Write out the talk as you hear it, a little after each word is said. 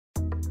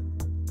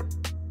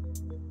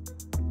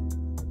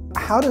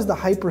how does the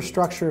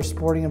hyperstructure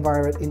sporting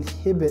environment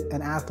inhibit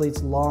an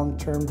athlete's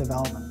long-term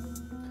development?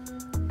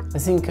 I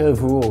think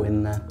overall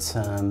in that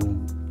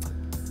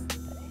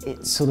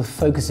it sort of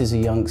focuses a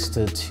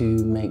youngster to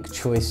make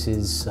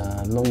choices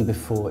long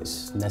before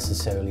it's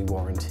necessarily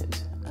warranted,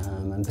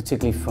 and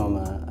particularly from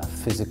a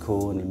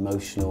physical and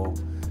emotional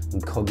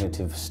and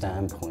cognitive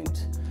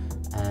standpoint.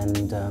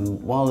 And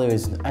while there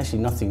is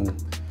actually nothing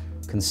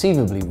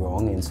conceivably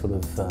wrong in sort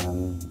of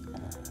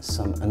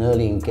an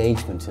early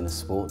engagement in a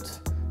sport,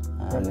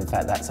 in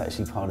fact that's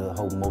actually part of the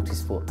whole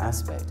multi-sport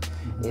aspect,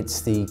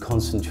 it's the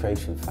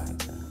concentration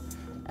factor.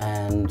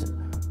 And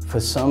for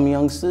some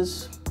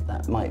youngsters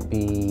that might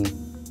be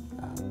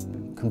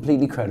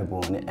completely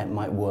credible, and it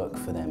might work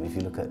for them if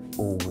you look at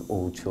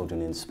all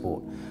children in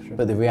sport. Sure.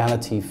 But the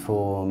reality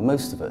for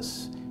most of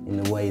us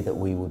in the way that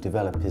we will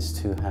develop is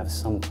to have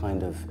some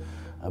kind of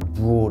a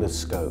broader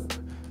scope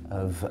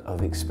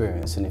of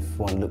experience. And if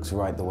one looks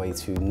right the way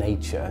through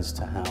nature as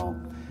to how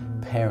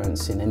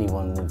parents in any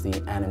one of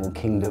the animal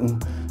kingdom,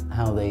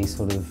 how they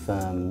sort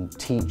of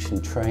teach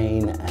and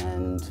train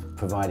and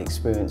provide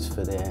experience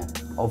for their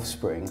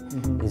offspring,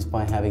 is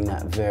by having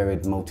that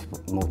varied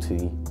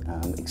multi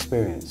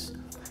experience.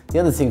 The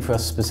other thing for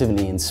us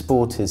specifically in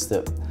sport is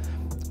that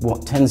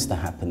what tends to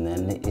happen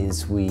then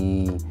is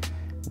we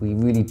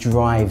really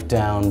drive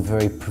down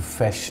very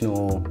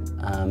professional,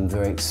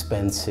 very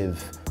expensive,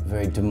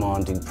 very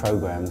demanding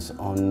programs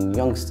on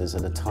youngsters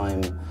at a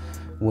time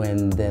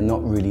when they're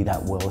not really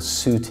that well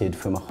suited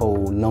from a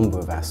whole number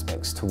of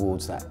aspects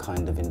towards that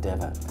kind of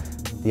endeavour.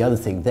 The other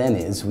thing then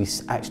is we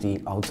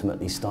actually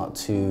ultimately start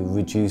to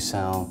reduce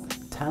our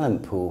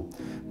talent pool,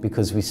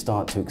 because we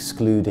start to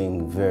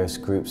excluding various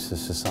groups of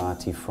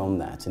society from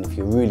that. And if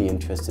you're really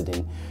interested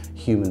in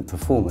human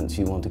performance,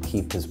 you want to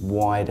keep as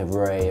wide an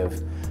array of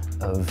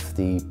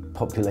the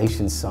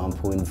population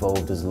sample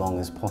involved as long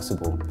as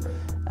possible.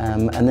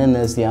 And then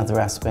there's the other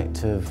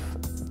aspect of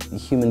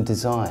human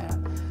desire.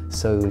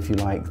 So if you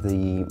like,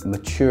 the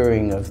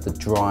maturing of the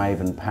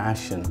drive and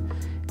passion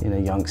in a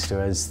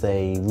youngster as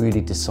they really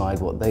decide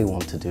what they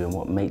want to do and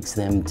what makes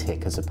them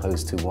tick, as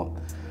opposed to what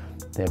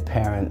their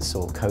parents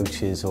or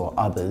coaches or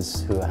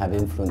others who have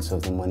influence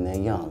of them when they're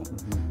young.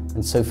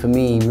 And so for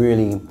me,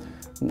 really,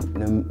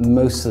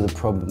 most of the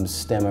problems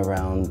stem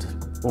around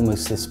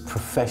almost this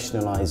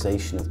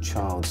professionalization of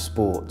child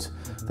sport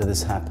that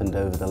has happened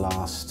over the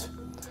last,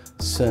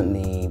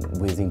 certainly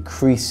with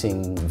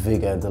increasing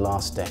vigour the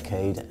last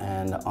decade,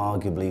 and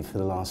arguably for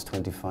the last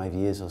 25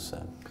 years or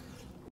so.